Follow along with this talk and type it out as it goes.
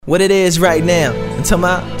what it is right now. And tell me,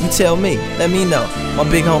 you tell me, let me know. My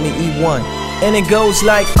big homie E1. And it goes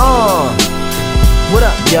like, what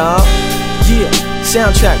up, y'all? Yeah,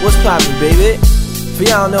 soundtrack, what's poppin', baby? For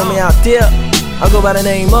y'all know me out there, I go by the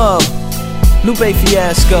name of Lupe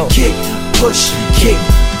Fiasco. Kick, push, kick,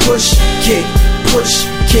 push, kick, push,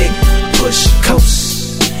 kick, push,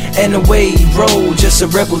 coast. And away he roll, just a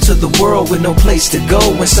rebel to the world with no place to go.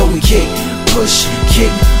 And so we kick, push,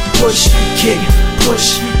 kick, push, kick,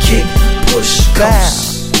 push, kick, push,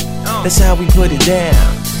 coast. That's how we put it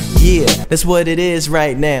down. Yeah, that's what it is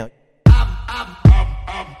right now.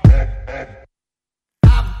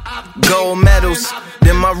 Gold medals,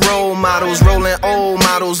 then my role models, rolling old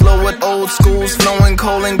models, lowered old schools, flowing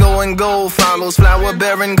coal and going gold follows. Flower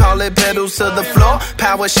bearing, call it pedals to the floor.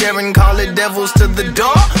 Power sharing, call it devils to the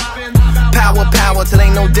door. Power, power, till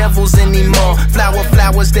ain't no devils anymore.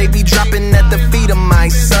 Flowers, they be dropping at the feet of my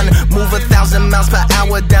son. Move 1,000 miles per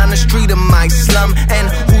hour down the street of my slum. And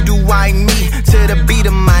who do I meet to the beat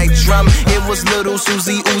of my drum? It was little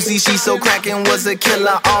Susie Uzi, she so crackin', was a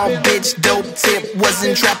killer. All bitch, dope tip,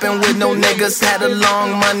 wasn't trapping with no niggas. Had a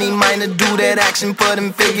long money minor, do that action for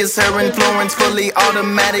them figures. Her influence fully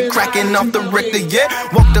automatic, cracking off the Richter, yeah.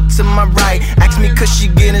 Walked up to my right, asked me could she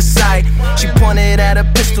get inside. She pointed at a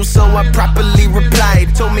pistol, so I properly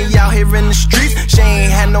replied. Told me out here in the streets, she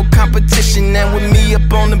ain't had no competition. And with me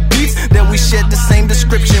up on the beats, that we shared the same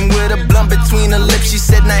description. With a blunt between her lips, she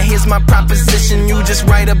said, now here's my proposition. You just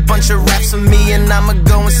write a bunch of raps for me and I'ma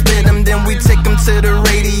go and spit them. Then we take them to the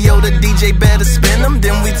radio, the DJ better spin them.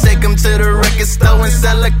 Then we take them to the record store and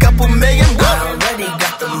sell a couple million. I already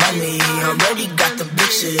got the money, already got the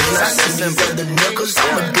bitches. I see these other niggas,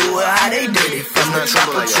 I'ma do it how they did it. From the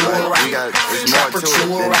trapper to a rapper, trapper to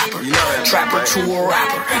a rapper, trapper to a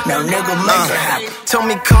rapper. Now nigga make it happen. Told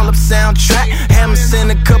me call up soundtrack, have me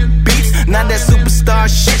send a couple beats. Not that superstar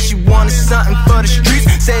shit, she wanted something for the streets.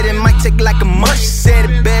 Said it might take like a month, she said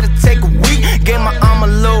it better take a week. Gave my arm a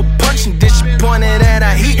little punch and then she pointed at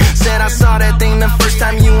her heat. Said I saw that thing the first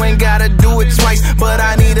time, you ain't gotta do it twice. But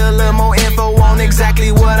I need a little more info on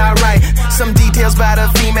exactly what I write. Some details about a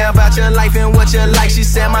female, about your life and what you like. She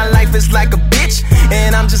said my life is like a bitch,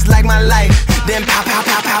 and I'm just like my life. Then pow, pow,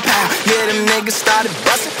 pow, pow, pow. Yeah, them niggas started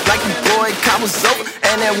bustin' like the boy cop was over,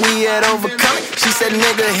 and that we had overcome it. She said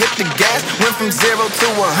nigga hit the gas, went from 0 to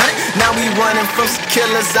 100. Now we running from some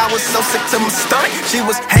killers, I was so sick to my stomach. She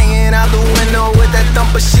was hanging out the window with that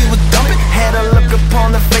thumper, she was dumping. Had a look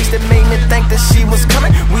upon her face that made me think that she was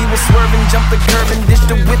coming. We were swerving, jumped the curb and ditched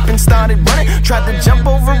the whip and started running. Tried to jump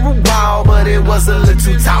over a wall, but it was a little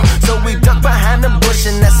too tall. So we ducked behind the bush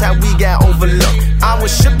and that's how we got overlooked. I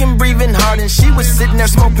was shook and breathing hard and she was sitting there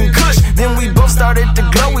smoking kush. Then we both started to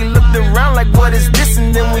glow, we looked around like what is this?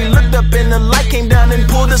 And then we looked up and the light came down and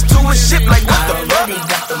pulled us to a ship like what the fuck? Already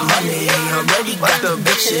got the money, already got the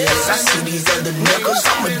bitches. I see these other niggas,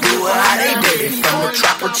 I'ma do it how they did it. From a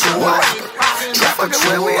trapper to a rapper, trapper to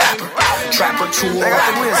a rapper, trapper to a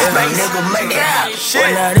rapper. And a nigga make it happen.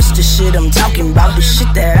 Well, now this the shit I'm talking about, the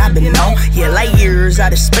shit that I've been on. Yeah, light years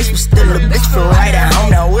out of space, but still a bitch for right at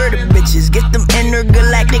home. Now where the bitches get them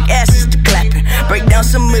intergalactic asses to clapping. Break down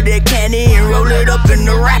some of that candy and roll it up in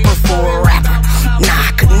the rapper for a rapper. Nah,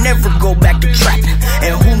 I could never go back to trapping.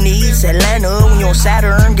 And who needs Atlanta when you're on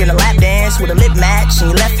Saturn? Get a lap dance with a lip match in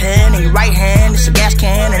your left hand and your right hand. It's a gas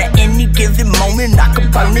can, and at any given moment I can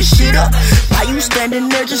burn this shit up. Why you standing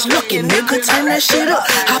there just looking, nigga? Turn that shit up.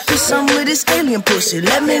 Hop in some with this alien pussy,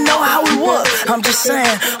 let me know how it was. I'm just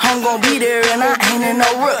saying, I'm gon' be there and I ain't in no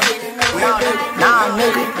rush. Nah,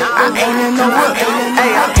 nigga, I ain't in no rush.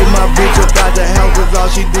 Hey, I get my bitch up out the house cause all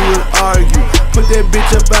she do is argue. Put that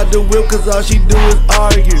bitch up out the whip cause all she do is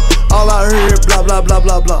argue. All I heard blah blah blah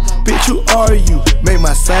blah blah. Bitch, who are you? Make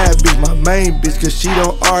my side bitch my main bitch cause she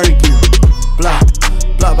don't argue. Blah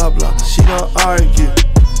blah blah blah. She don't argue.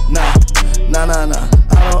 Nah nah nah nah.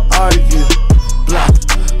 I don't argue. Blah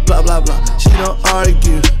blah blah blah. She don't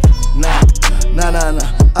argue. Nah nah nah nah.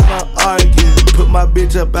 I don't argue. Put my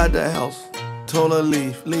bitch up out the house. Told her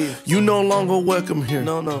leave. You no longer welcome here.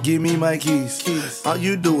 No. Give me my keys. All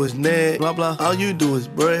you do is nag. Blah blah. All you do is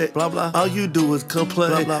bread. Blah blah. All you do is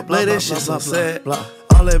complain. Blah blah. Play that shit so sad. Blah.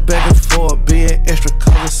 All that back and forth, being extra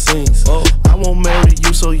color scenes. Oh, I won't marry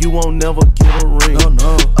you, so you won't never get a ring.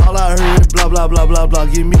 No. All I heard is blah blah blah blah blah.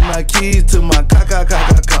 Give me my keys to my car,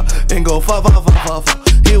 and go fa.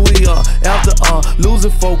 Here we are, after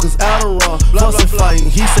losing focus, out of raw, fussing, fighting.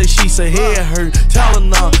 He say, she say, head hurt,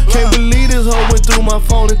 Tylenol. Can't believe this hoe went through my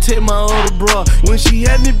phone and take my other bra. When she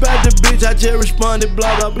had me back the bitch, I just responded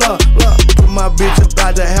blah blah blah blah. Put my bitch up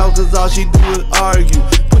out the house cause all she do is argue.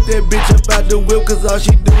 Put Put that bitch up out the whip, cause all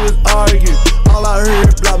she do is argue. All I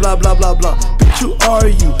heard, blah, blah, blah, blah, blah. Bitch, you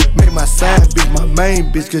argue. Make my side bitch my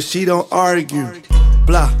main bitch, cause she don't argue.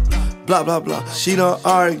 Blah, blah, blah, blah. She don't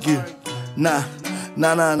argue. Nah,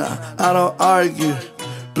 nah, nah, nah. I don't argue.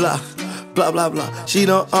 Blah, blah, blah, blah. She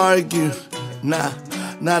don't argue. Nah,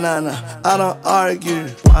 nah, nah, nah. I don't argue.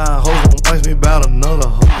 Why hoes don't ask me about another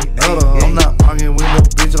hoe? I'm not arguing with no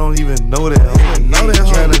bitch, I don't even know that.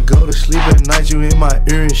 Tryna go to sleep at night, you in my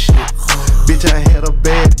ear and shit. Bitch, I had a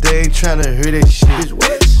bad day, tryna hear that shit.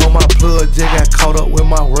 On my plug, just got caught up with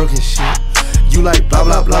my work and shit. You like blah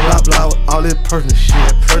blah blah blah blah with all this personal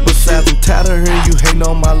shit. Besides, I'm tired of hearing you hating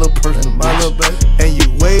on my little person, my little baby. And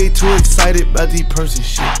you way too excited about these person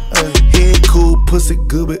shit. Head cool, pussy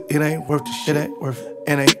good, but it ain't worth the shit. It ain't worth it.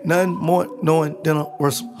 And ain't nothing more knowing than a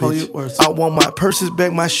worse bitch. I want my purses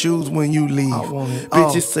back, my shoes when you leave.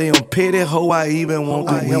 Bitches say I'm petty, hoe, I even want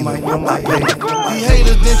to leave. These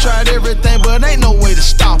haters done tried everything, but ain't no way to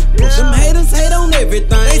stop us. Them haters hate on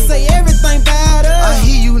everything, they say everything about us. I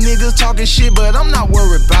hear you niggas talking shit, but I'm not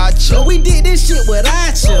worried about you. But we did this shit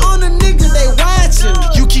without you. On the niggas they watching.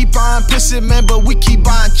 You keep buying pussy, man, but we keep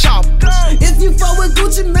buying choppers. If you fuck with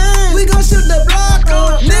Gucci, man, we gon' shoot the block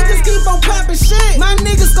up. Niggas keep on popping shit, my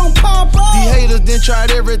niggas gon' pop up. These haters done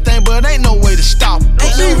tried everything, but ain't no way to stop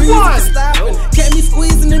us. Ain't no reason to stop it. Kept me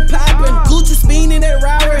squeezing and popping. Gucci spinning that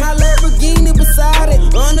Raro, my Lamborghini beside it.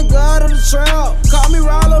 On the guard of the trail, call me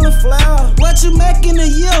Ralo the flower. What you make in a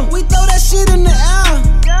year? We throw that shit in the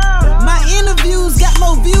air. My interviews got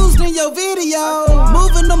more views than your video.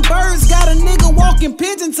 Moving them birds, got a nigga walking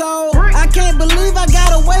pigeon toe. I can't believe I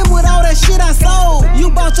got away with all that shit I sold. You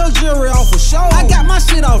bought your jewelry off a show. I got my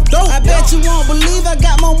shit off dope. I bet you won't believe I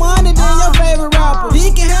got more money than your favorite rapper. He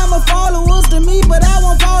can have more followers than me, but I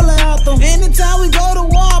won't follow out them. Anytime we go to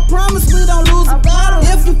war, I promise we don't lose a battle.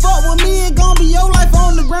 If you fuck with me, it gon' be your life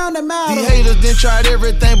on the ground that matters. These haters done tried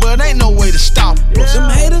everything, but ain't no way to stop us. Them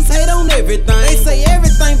haters hate on everything, they say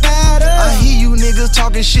everything about us. I hear you niggas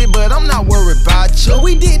talking shit, but I'm not worried about you. But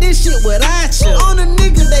we did this shit without you. On the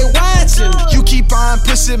niggas they watching. You keep buying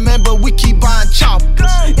pussy, man, but we keep buying choppers.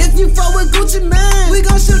 If you fuck with Gucci, man, we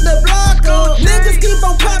gon' shoot the block up. Niggas keep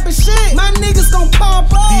on popping shit, my niggas gon'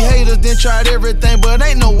 pop up. These haters done tried everything, but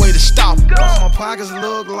ain't no way to stop us. My pockets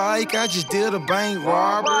look like I just did a bank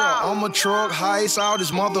robbery. I'm a truck heist, all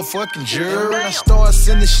this motherfucking jury. I start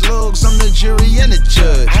sending slugs, I'm the jury and the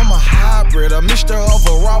judge. I'm a hybrid, a mixture of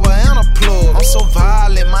a robber and a plug. I'm so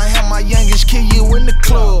violent, might have my youngest kill you in the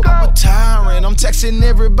club. I'm a tyrant, I'm texting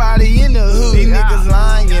everybody in the hood. These niggas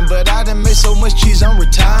lying, but I done made so much cheese, I'm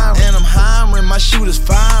retiring. And I'm hiring, my shooters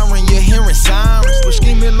firing, you're hearing sirens. We're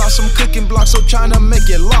scheming like some cooking blocks, so trying to make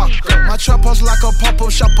it lock. My trap house like a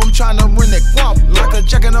pop-up shop, I'm trying to rent it guap. Like a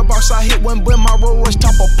jack in the box, I hit one, but my Rolls Royce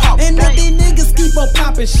top of pop. And if these niggas keep on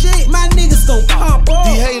popping shit, my niggas gon' pop up.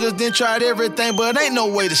 These haters done tried everything, but ain't no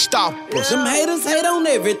way to stop us. Them haters hate on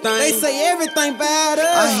everything, they say everything about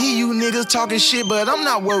us. I hear you niggas talking shit, but I'm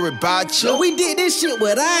not worried about you. But we did this shit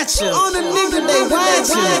without you. On the niggas they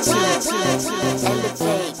watching.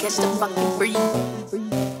 Elevate, catch the fucking breeze.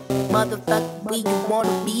 Motherfucker, where you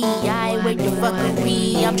wanna be? I ain't waiting to fuck with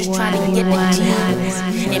me. I'm just trying to get the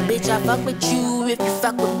cheese. And bitch, I fuck with you if you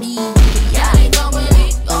fuck with me. Y'all ain't fuck with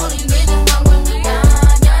me. All these bitches fuck with me.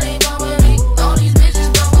 Y'all ain't fuck with me. All these bitches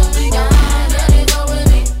fuck with me. Y'all ain't fuck with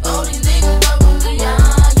me. All these niggas fuck with me.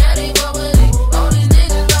 Y'all ain't fuck with me. All these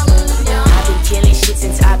niggas fuck with me. I've been killing shit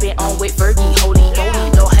since I've been on with Fergie. Holy moly,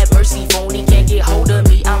 Lord have mercy, phony can't get hold of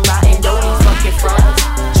me. I'm riding those fucking frogs,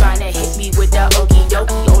 trying to hit me with the okie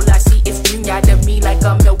dokie. All I see is green out of me like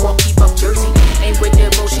a Milwaukee Buck jersey. Ain't with the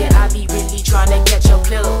bullshit, I be really trying to catch a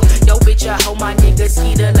plug. Yo, bitch, I hold my nigga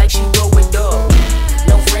Skeeter like she going dog.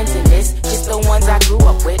 No friends in this, just the ones I grew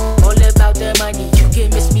up with. All about the money, you can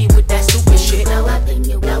miss me with that stupid shit. Blow up and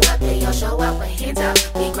you blow up, they all show up with hands up.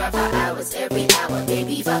 We grind for hours every hour,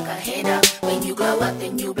 baby, fuck a hand up. When you blow up,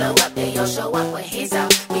 then you blow up, they all show up with hands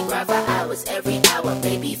up. We grind for hours every hour,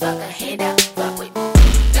 baby, fuck a hand up. Fuck with me.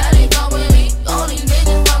 Y'all ain't fuck with me, all these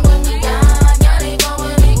niggas fuck with me. Y'all ain't fuck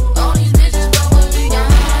with me, all these bitches fuck with me. Y'all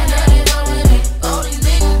ain't fuck with me, all these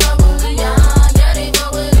niggas fuck with me. Y'all ain't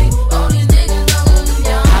fuck with me, all these niggas fuck with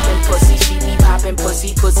me. Poppin' pussy, she be poppin'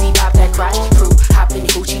 pussy, pussy pop that crotch. Crew hoppin'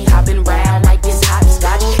 hoochie, hoppin' round like this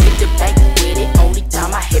hopscotch. Hit the bank with it, only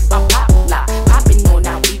time I hit my pop lock. Poppin' on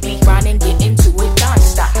now, we be grindin', get into it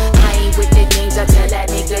non-stop. I ain't with the games, I tell that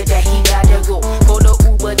nigga that he gotta go. Call the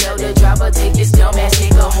Uber, tell the driver, take this dumbass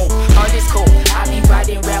nigga home. Heart is cold, I be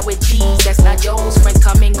riding round with cheese, that's not yours. Friends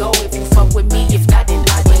come and go, if you fuck with me, if not, then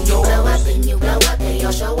I ain't yours. Blow up and you blow up, they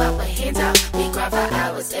all show up with hands up. We grind for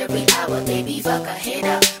hours every hour, baby, fuck a hand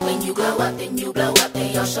up. When you blow up, then you blow up,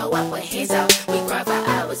 they all show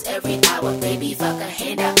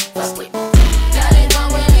fuck with me. Y'all ain't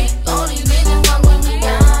gon' with me, all these bitches fuck with me.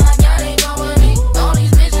 Y'all ain't gon' with me, all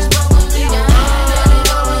these bitches fuck with me. Y'all ain't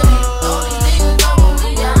gon' with me, all these niggas fuck with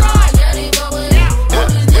me. Y'all ain't gon' with me, all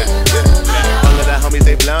these niggas fuck with me. All of the homies,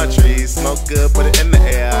 they blunt trees. Smoke good, put it in the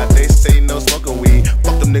air. They say no smoking weed.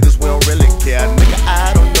 Fuck them niggas, we don't really care. Nigga,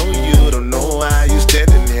 I don't know you, don't know why you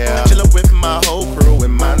standing here. Chillin' with my whole crew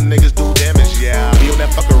and my niggas do damage, yeah. Be on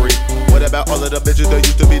that fuckery. What about all of the bitches that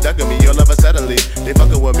used to be ducking me? All of a suddenly, they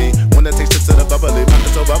fucking with me. Wanna take sips of the bubbly,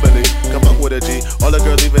 pocket so bubbly. Come fuck with a G. All the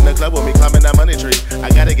girls leaving the club with me, climbing that money tree.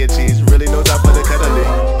 I gotta get cheese, really no time for the cuddly.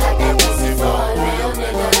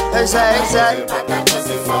 Exactly.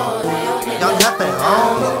 Young Jefe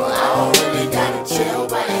home.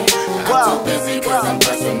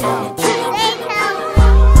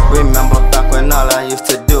 Remember back when all I used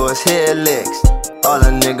to do was hit licks. All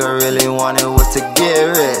a nigga really wanted was to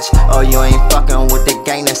get rich. Oh, you ain't fucking with the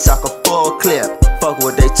gang that suck a full clip. Fuck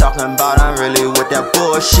what they talking about, I'm really with that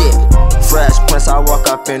bullshit. Fresh Prince, I walk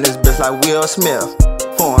up in this bitch like Will Smith.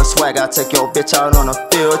 Foreign swag, I take your bitch out on a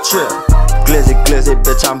field trip. Glizzy, glizzy,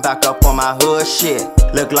 bitch, I'm back up on my hood shit.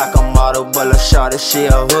 Look like a model, but a shorty, she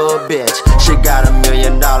a hood bitch. She got $1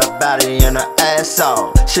 million body in her ass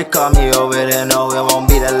off. She call me over there, no, it won't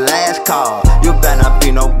be the last call. You better not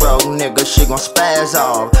be no broke nigga, she gon' spaz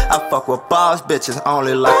off. I fuck with boss bitches,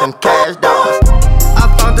 only like them cash dogs. I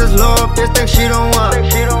found this little bitch, think she don't want.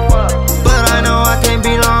 But I know I can't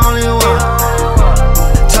be the only one.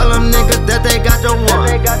 Tell them niggas that they got the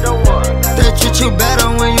one. They treat you better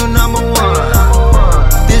when you number one.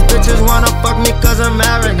 These bitches wanna fuck me cause I'm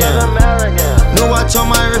arrogant. New watch on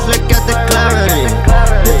my wrist, look at the clarity.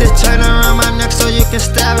 Put this chain around my neck so you can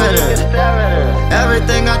stab at it.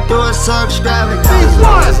 Everything I do is so extravagant. As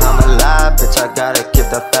long as I'm alive, bitch, I gotta keep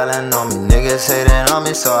the felon on me. Niggas hating on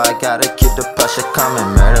me, so I gotta keep the pressure coming.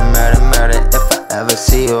 Murder, murder, murder, if I ever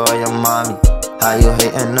see you or your mommy. How you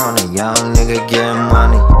hating on a young nigga getting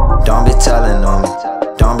money? Don't be telling on me,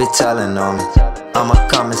 don't be telling on me. I'ma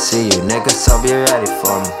come and see you, nigga, so be ready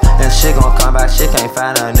for me. And she gon' come back, she can't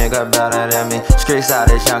find a nigga better than me. Streets out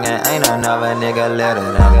this young and ain't another nigga litter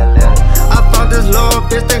than me. I found this little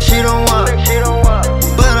bitch, think she don't want.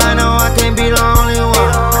 But I know I can't be the only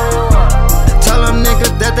one. Tell them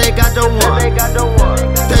niggas that they got the one.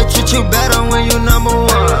 They treat you better when you number one.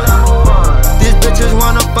 These bitches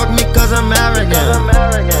wanna fuck me cause I'm arrogant.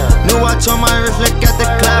 New watch on my wrist, look at the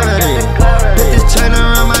clarity. Put this chain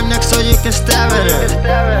around my neck so you can stab at it.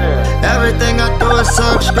 Everything I do is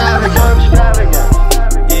so extravagant.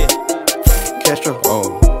 Yeah. Castro.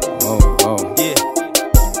 Oh. Yeah.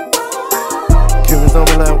 Cubans on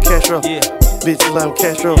me like I'm Castro. Yeah. Bitches like I'm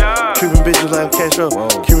Castro. Cuban bitches like I'm Castro.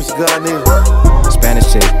 Cuban cigar nigga.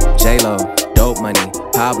 Spanish chick, J-Lo, dope money,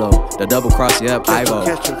 Pablo, the double cross you up, Ivo.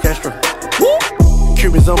 Castro.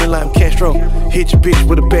 Cubans on me like I'm Castro. Hit your bitch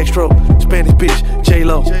with a backstroke. Spanish bitch,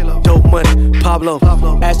 J-Lo, dope money, Pablo.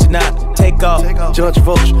 Astronaut, take off, Judge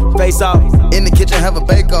Vulture, face off. In the kitchen, have a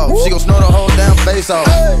bake off. She gon' snort the whole damn face off.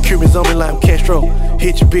 Cubans on me like I'm Castro.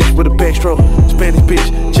 Hit your bitch with a backstroke. Spanish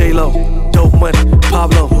bitch, J-Lo, dope money,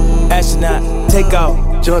 Pablo. Astronaut, take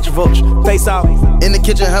off, Judge Vulture, face off. In the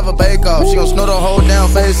kitchen, have a bake off. She gon' snort the whole damn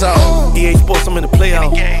face off. EA Sports, I'm in the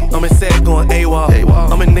playoff. I'm in sack going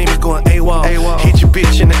AWOL. I'm in Neiman's going AWOL. Hit your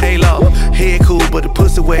bitch in the A-Law. Head cool, but the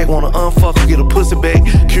pussy wag. Wanna unfuck her, get a pussy back.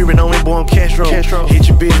 Cuban on me, boy, I'm Castro. Hit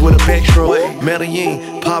your bitch with a backstroke.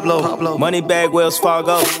 Medellin, Pablo. Money bag, Wells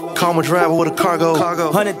Fargo. Call my driver with a cargo.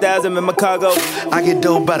 100,000 in my cargo. I get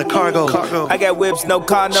dope by the cargo. I got whips, no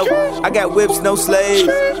car, no. I got whips, no slaves.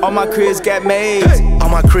 All my cribs got maids. All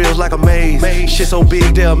my cribs like a maze. Shit so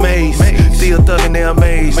big, they're amazed. Still thuggin', they're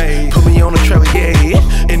amazed. Put me on the track,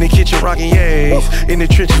 yeah. In the kitchen, rockin' yays. In the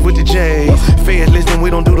trenches with the J's. Feds listen, we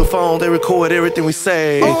don't do the phone. They record everything we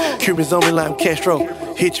say. Cubans on me like I'm Castro.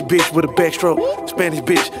 Hit your bitch with a backstroke. Spanish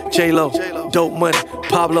bitch, J-Lo, dope money,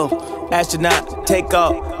 Pablo. Astronaut, take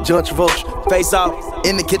off, Judge Vulture, face off.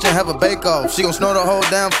 In the kitchen, have a bake off. She gon' snort the whole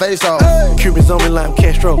damn face off. Cubans on me like I'm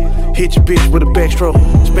Castro. Hit your bitch with a backstroke.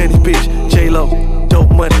 Spanish bitch, J-Lo,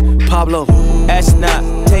 dope money, Pablo.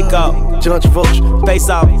 Astronaut, take off, Judge Vulture, face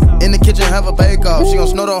off. In the kitchen, have a bake off. She gon'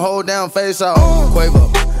 snort the whole damn face off.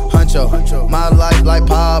 Quavo, Huncho, my life like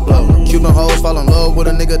Pablo. Cuban hoes fall in love with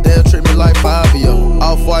a nigga, they'll treat me like Fabio.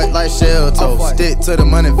 Off-white like shell toe, stick to the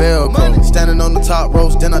money Velcro. Standing on the top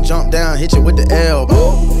ropes, then I jump down, hit you with the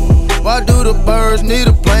elbow. Why do the birds need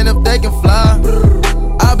a plane if they can fly?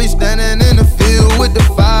 I be standing in the field with the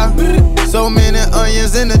fire. So many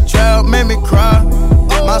onions in the trap made me cry.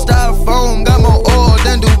 My styrofoam got more oil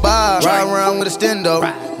than Dubai. Ride around with a stendo.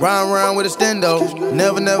 Round with a stendo.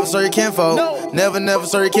 Never serve your kinfolk. Never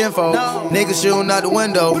serve your kinfolk. Niggas shooting out the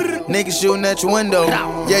window. Niggas shooting at your window.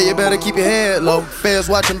 Yeah, you better keep your head low. Feds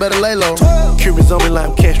watching, better lay low. Cubans on me like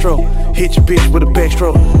I'm Castro. Hit your bitch with a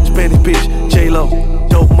backstroke. Spanish bitch, J-Lo.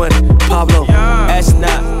 Dope money, Pablo.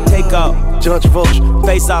 Astronaut, take off. Judge Vulture,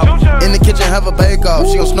 Face off. In the kitchen, have a bake off.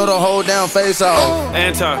 She gon' snort her whole down face off.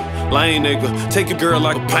 Anti-lame nigga, take your girl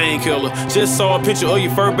like a painkiller. Just saw a picture of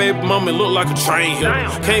your fur baby mama, it look like a train hill.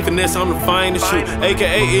 Can't finesse, I'm the finest shit.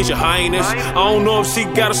 AKA is your highness. I don't know if she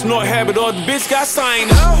got a snort habit or the bitch got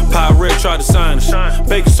sinus. Pirate try to sign us.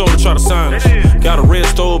 Baking soda try to sign us. Got a red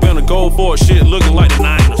stove and a gold board shit looking like the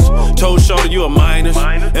Niners. Told Shorty you a minus,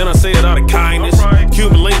 and I say it out of kindness.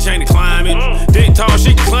 Cuban link chain to climb it. Dick tall,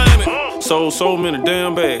 she can climb it. Sold so many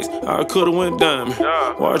damn bags, I could've went diamond.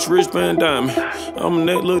 Watch wristband diamond, I'm a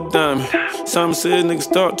net little diamond. Simon said niggas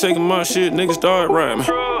start taking my shit, niggas start rhyming.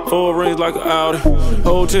 4 rings like an Audi,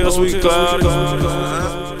 hotel suite cloud.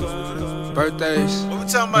 Birthdays. What we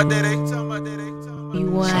talking about, Daddy?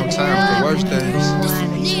 Sometimes the worst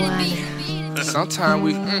days. Sometimes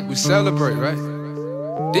we celebrate, right?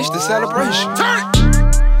 This the celebration.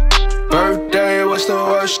 Birthday, what's the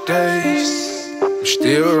worst days? I'm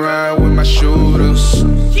still around with my shooters.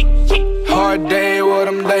 Hard day with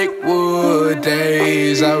them Lakewood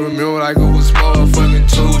days. I remember like it was motherfucking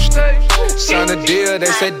Tuesday. Signed a deal, they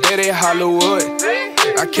said Daddy Hollywood.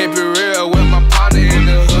 I kept it real with my partner in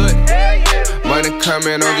the hood. Money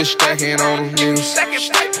coming, I'm just stacking on them niggas.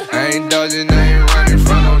 I ain't dodging, I ain't running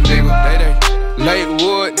from no nigga. They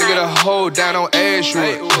Lakewood, nigga, the hoe down on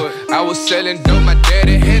Ashwood. I was selling dope, my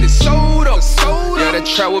daddy had it sold up. Yeah, the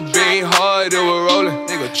trap was being hard, it was rolling.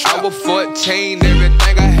 I was 14,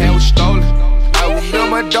 everything I had was stolen. I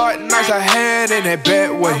remember dark nights I had in that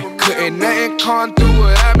bad way. Couldn't nothing come through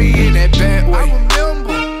without me in that bad way.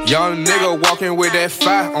 Young nigga walking with that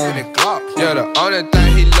fire on it. Yeah, the only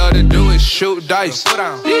thing he love to do is shoot dice.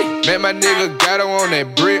 Man, my nigga got him on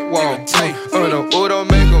that brick wall. The Udo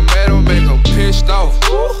make him mad, make him pissed off.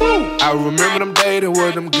 I remember them days,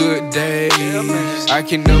 were them good days. I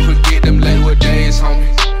can never forget them Lakewood days,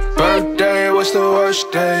 homie. Birthday, what's the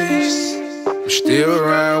worst days? I'm still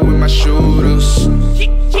around with my shooters.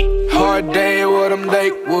 Hard day with them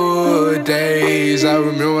Lakewood days. I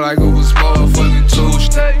remember like it was motherfucking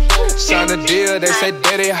Tuesday. Signed a deal, they said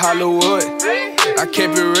Daddy Hollywood. I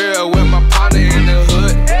kept it real with my partner in the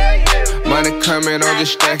hood. Money coming, I'm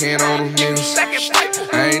just stacking on them niggas.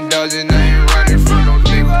 I ain't dodging, I ain't running from no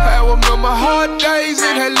nigga. I remember hard days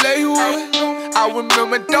in that Lakewood. I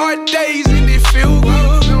remember dark days in that field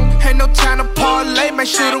good. Ain't no time to parlay, make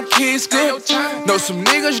sure them kids good. Know some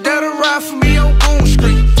niggas that'll ride for me on Boone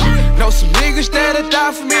Street. Know some niggas that'll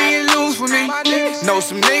die for me and lose for me. Know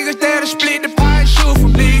some niggas that'll split the pie and shoot for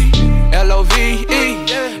me. L-O-V-E,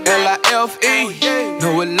 L-I-F-E.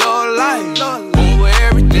 Know it low life, over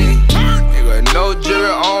everything. Nigga, no jury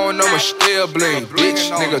on, I'ma still bleed. Bitch,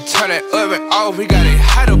 nigga, turn that oven off, we got it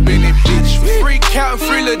hot up in that bitch. Free count,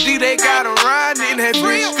 free Lil D, they got him riding in that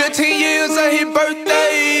bitch. 15 years of his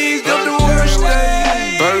birthdays, them the worst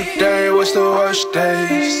days. Birthday, what's the worst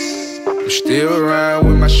days? I'm still around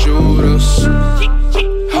with my shooters.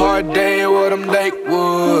 Hard day with them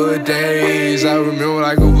Lakewood days. I remember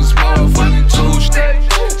like it was motherfucking Tuesday.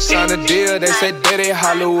 Signed a deal, they said Daddy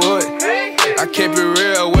Hollywood. I kept it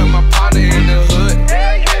real with my partner in the hood.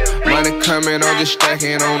 Money coming, I'm just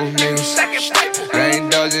stacking on them niggas. I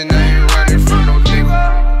ain't dodging, I ain't running from no nigga.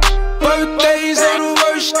 Birthdays are the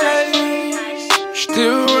worst days.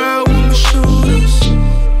 Still around with my shooters.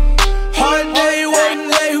 Hard day with them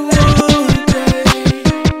Lakewood.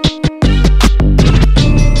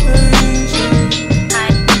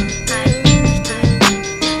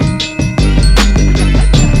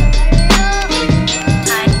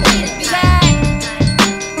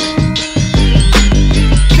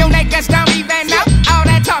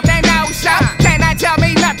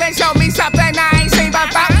 Show me something I ain't seen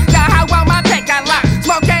before. The hoe on my pick a lot.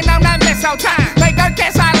 Smoking on that mistletoe. Make her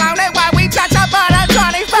kiss all on it while we touch up on a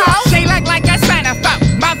 24. She look like a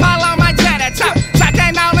centerfold. My ball on my genital.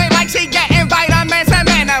 Sucking on it like she getting vitamins and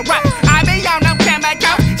minerals. I be on them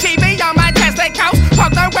chemicals. She be on my testicles.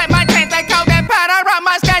 Poke her with my tentacle. Then put her on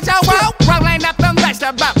my schedule. Rolling up them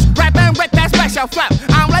vegetables. Rapping with that special flow.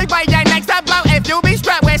 Only way your next to blow if you be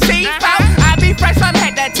strapped with C4. I be fresh from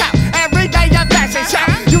head to toe. Every day a fashion show.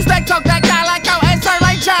 Took that calico and serve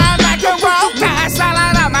like John McEnroe. Now I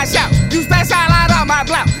salad on my show. Used that salad on my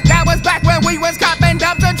blow. That was back when we was copping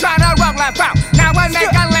dubs and trying to roll our phone. Now a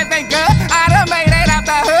nigga living good. I done made it out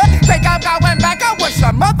the hood. Think I'm going back. I wish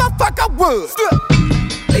a motherfucker would.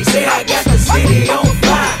 They say I got the city on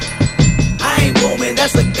fire. I ain't booming,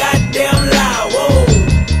 that's a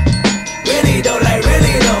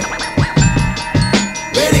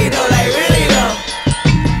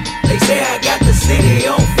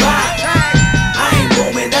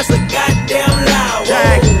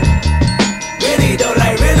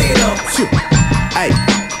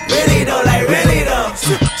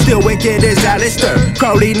wicked as Alistair.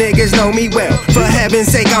 Crowley niggas know me well. For heaven's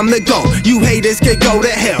sake, I'm the GOAT. You haters could go to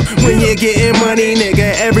hell. When you're getting money,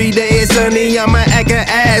 nigga, every day is sunny. I'ma act a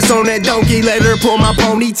ass on that donkey, let her pull my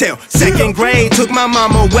ponytail. Second grade, took my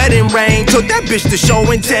mama wedding ring. Took that bitch to show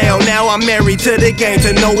and tell. Now I'm married to the game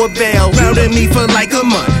to no avail. Rounded me for like a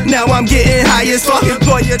month. Now I'm getting high as fuck.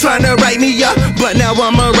 Lawyer trying to write me up, but now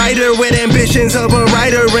I'm a writer with ambitions of a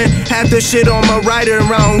writer. And half the shit on my writer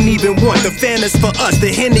I don't even want. The fan is for us,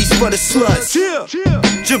 the Henny's for the sluts.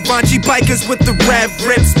 Givenchy bikers with the rev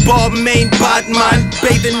rips. Ball main, Bodman,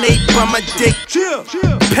 bathing Nate by my dick.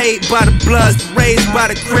 Paid by the Bloods, raised by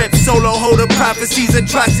the Crips. Solo holder prophecies,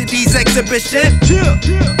 atrocities, exhibition.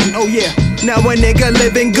 Oh yeah, now a nigga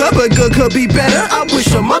living good, but good could be better. I wish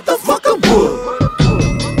a motherfucker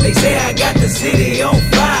would. They say I got the city on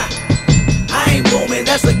fire. I ain't booming,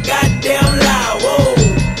 that's a goddamn lie. Whoa.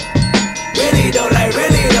 Really though, like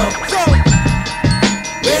really though.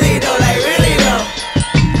 Really though, like really though.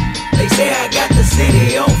 They say I got the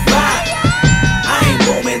city on fire. I ain't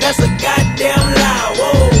booming, that's a goddamn lie.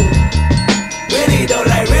 Whoa. Really though,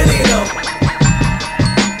 like really though.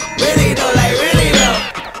 Really though, like really though.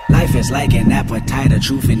 Life is like an appetite, a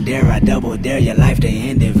truth and dare. I double dare your life to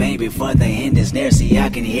end in vain before the end is near. See, I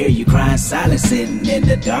can hear you crying silent, sitting in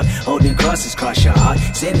the dark, holding crosses across your heart.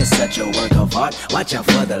 Sin is such a work of art. Watch out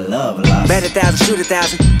for the love lost. Bet 1,000, shoot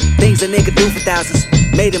 1,000. Things a nigga do for thousands.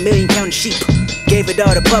 Made 1 million counting sheep. Gave it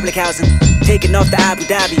all to public housing. Taking off the Abu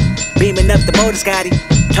Dhabi. Beaming up the motor Scotty.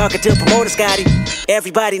 Talking to promoter Scotty.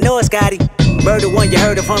 Everybody knows Scotty. Murder one you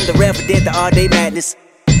heard of him. The resident, the all day madness.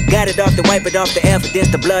 Got it off the wipe it off the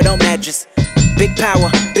evidence. The blood on mattress. Big power,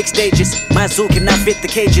 big stages. My zoo cannot fit the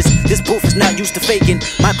cages. This booth is not used to faking.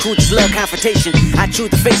 My crew just love confrontation. I chew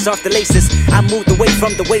the face off the laces. I moved away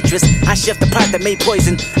from the waitress. I chef the pot that made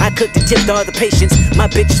poison. I cooked and tipped all the patients. My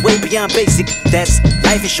bitch is way beyond basic. That's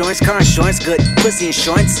life insurance, car insurance, good pussy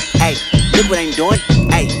insurance. Ay, look what I'm doing.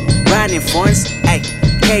 Ay, riding in foreigns. Ay,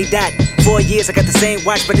 K-Dot. 4 years, I got the same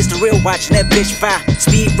watch, but it's the real watch, and that bitch fire.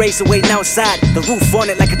 Speed racer waiting outside, the roof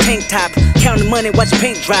on it like a tank top. Counting money, watch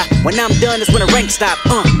paint dry. When I'm done, it's when the rank stop.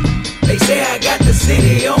 They say I got the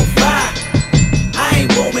city on fire. I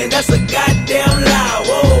ain't booming, that's a goddamn lie.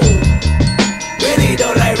 Whoa. Really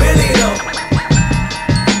though, like really though.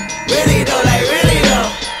 Really though, like really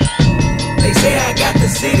though. They say I got the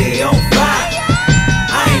city on fire.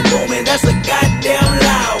 I ain't booming, that's a goddamn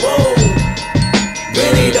lie. Whoa.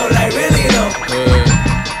 Really though, like really though.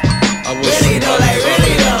 Really though, like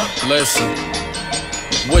really though. Listen,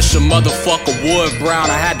 wish a motherfucker would, Brown.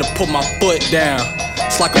 I had to put my foot down.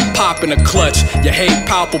 It's like I'm popping a clutch. Your hate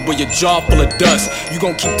palpable, your jaw full of dust. You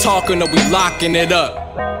gon' keep talking or we locking it up.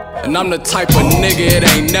 And I'm the type of nigga it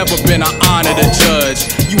ain't never been an honor to judge.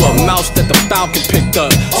 You a mouse that the Falcon picked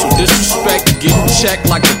up. So disrespect to get checked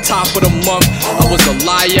like the top of the month. I was a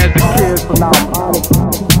liar as a kid, so now I'm honest.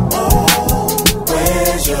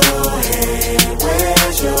 Where's your head?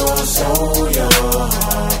 Where's your soul, your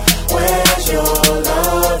heart? Where's your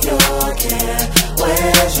love, your care?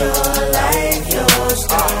 Where's your life, your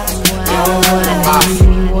stars?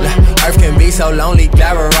 Earth can be so lonely,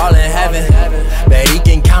 glad we're all in heaven. Bet he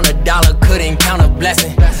can count a dollar, couldn't count a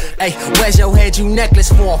blessing. Hey, where's your head, you necklace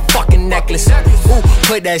for a fucking necklace? Ooh,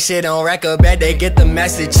 put that shit on record, bet they get the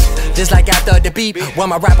message. Just like after the beep, one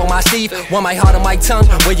my rap on my sleeve, one my heart on my tongue.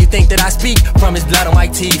 Where you think that I speak? From his blood on my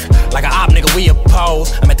teeth. Like a op nigga, we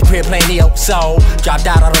oppose. I'm at the crib playing Neo Soul. Dropped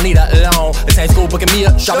out, I don't need a loan. The same school booking me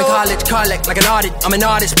up. Shopping college, collect like an audit. I'm an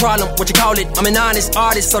artist, problem, what you call it? I'm an honest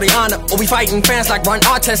artist, so they honor. Or we fighting fans like run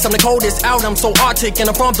artists. I'm the coldest out, I'm so arctic. And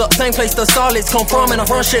I'm from the same place the solids come from. And I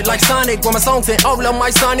run shit like Sonic. Where my songs and all of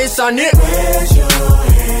my son is on it. Where's your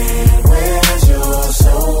head? Where's your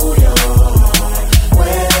soul, your heart?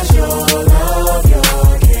 Where's your love,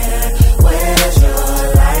 your care? Where's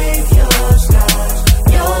your life, your stars,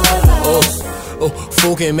 your lost? Oh,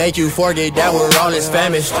 fool can make you forget that we're all as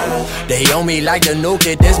famished. They owe me like the new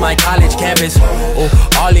kid, this my college campus. Oh,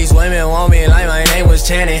 all these women want me like my name was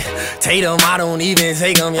Channing Tatum. I don't even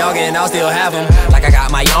take them, y'all can I'll still have them. Like I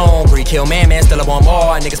got my own, Greek kill man, still I want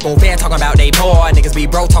more. Niggas spoon fed talking about they poor. Niggas be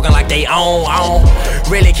broke talking like they own.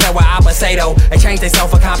 Really care what I say though. They changed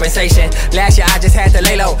themselves for compensation. Last year I just had to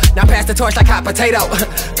lay low. Now pass the torch like hot potato.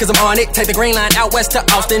 Cause I'm on it, take the green line out west to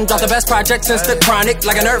Austin. Drop the best project since the chronic.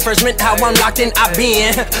 Like a nerd freshman, how I'm locked in, I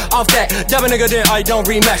been off that. Double nigga then I don't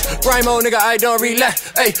rematch. Grimo nigga I don't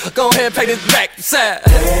relapse. Hey, go ahead pay this back. Sad.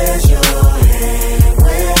 Where's your head?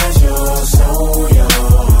 Where's your soul, your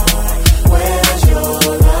heart? Where's your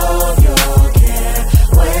love, your care?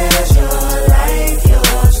 Where's your life,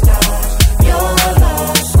 your stars, your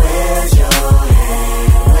lost? Where's your head?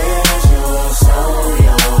 Where's your soul,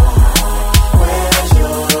 your heart?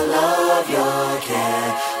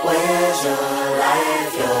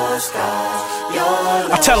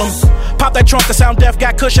 tell them, pop that trunk, the sound deaf,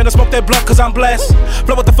 got cushion, and smoke that blunt cause I'm blessed.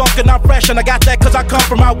 Flow with the funk and I'm fresh, and I got that cause I come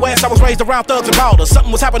from out west. I was raised around thugs and ballers,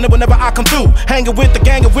 something was happening whenever I come through. Hanging with the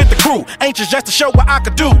gang and with the crew, anxious just to show what I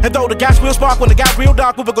could do. And though the gas will spark when it got real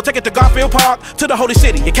dark, we will go take it to Garfield Park, to the holy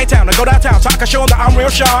city, in K-Town, and go downtown, so I can show them that I'm real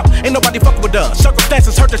sharp. Ain't nobody fucking with us,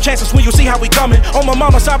 circumstances hurt the chances when you see how we coming. On my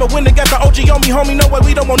mama Saba, when they got the OG on me, homie, no way,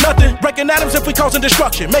 we don't want nothing. Breaking atoms if we causing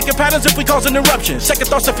destruction, making patterns if we causing eruptions. Second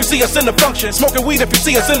thoughts if you see us in the function, smoking weed if you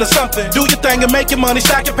see us into something. Do your thing and make your money,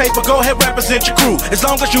 stack your paper, go ahead, represent your crew. As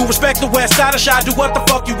long as you respect the west side of Shy, do what the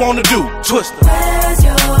fuck you wanna do. Twista. Where's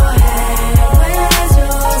your head? Where's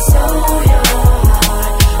your soul, your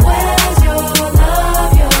heart? Where's your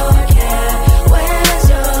love, your care? Where's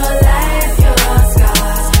your life, your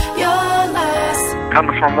scars, your loss?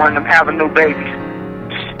 Coming from one of them Avenue babies,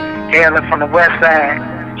 hailing from the west side,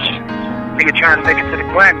 nigga trying to make it to the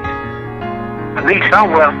Grammys. At least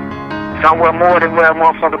somewhere more than where a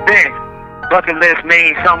motherfucker been. Bucket list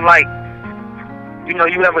means something like, you know,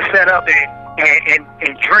 you ever set up and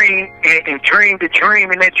dream the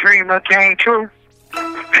dream and that dream done came true.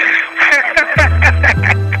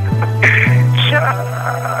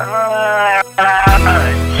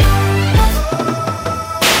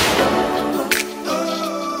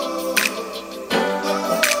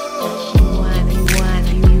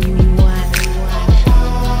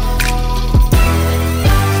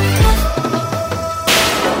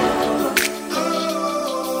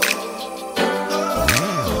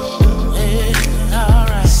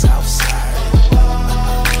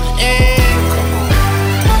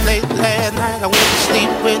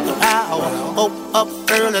 With the power, woke up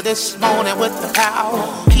early this morning with the power.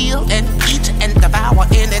 Kill and eat and devour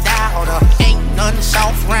any doubter. Ain't none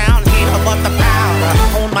soft round here but the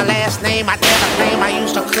powder. On my last name, I never claim I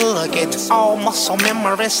used to cook it. All muscle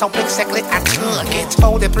memory, so exactly I took it.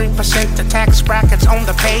 43% the tax brackets on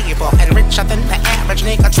the paper, and richer than the average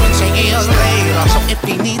nigga 20 years later. So if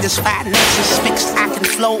he need his finances fixed, I can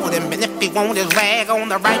float him. And if he want his rag on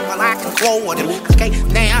the right, well I can quote him. Cause can't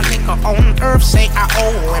now nigga on earth say I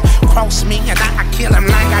owe him. Cross me and I kill him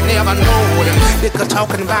like I never know him. Nigga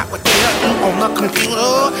talking about what they do on the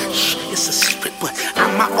computer. Shh, it's a secret, but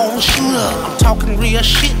I'm my own shooter. I'm talking real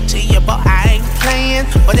shit to you, but I ain't playing.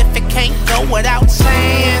 But if it can't go without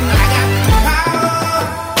saying, I got the power.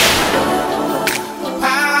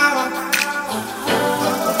 Power.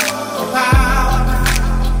 Power.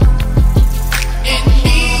 In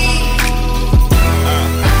me.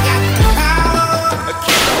 I got the power.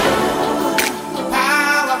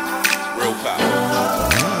 Power. Real power.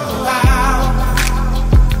 Power.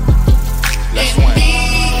 That's in one. me.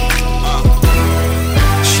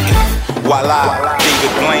 Voila,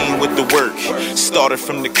 David Blaine with the work. Started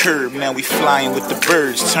from the curb, now we flying with the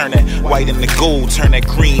birds. Turn that white into gold, turn that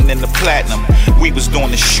green into platinum. We was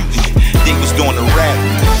doing the shooting, they was doing the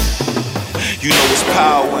rapping. You know it's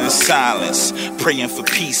power in silence. Praying for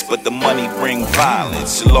peace, but the money bring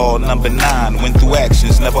violence. Law number 9, went through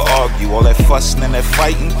actions, never argue. All that fussing and that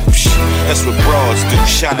fighting, psh, that's what broads do.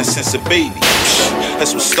 Shining since a baby, psh,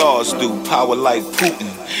 that's what stars do. Power like Putin,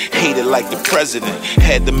 hated like the president.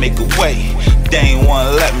 Had to make a way, they ain't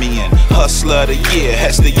wanna let me in. Hustler of the year,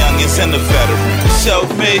 that's the youngins and the veterans.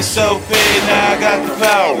 Self-made, self-paid, now I got the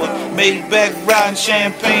power. Made back riding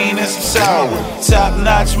champagne and some sour.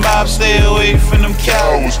 Top-notch mob, stay away from them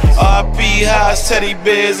cowards. RP highs, teddy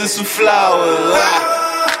bears and some flowers.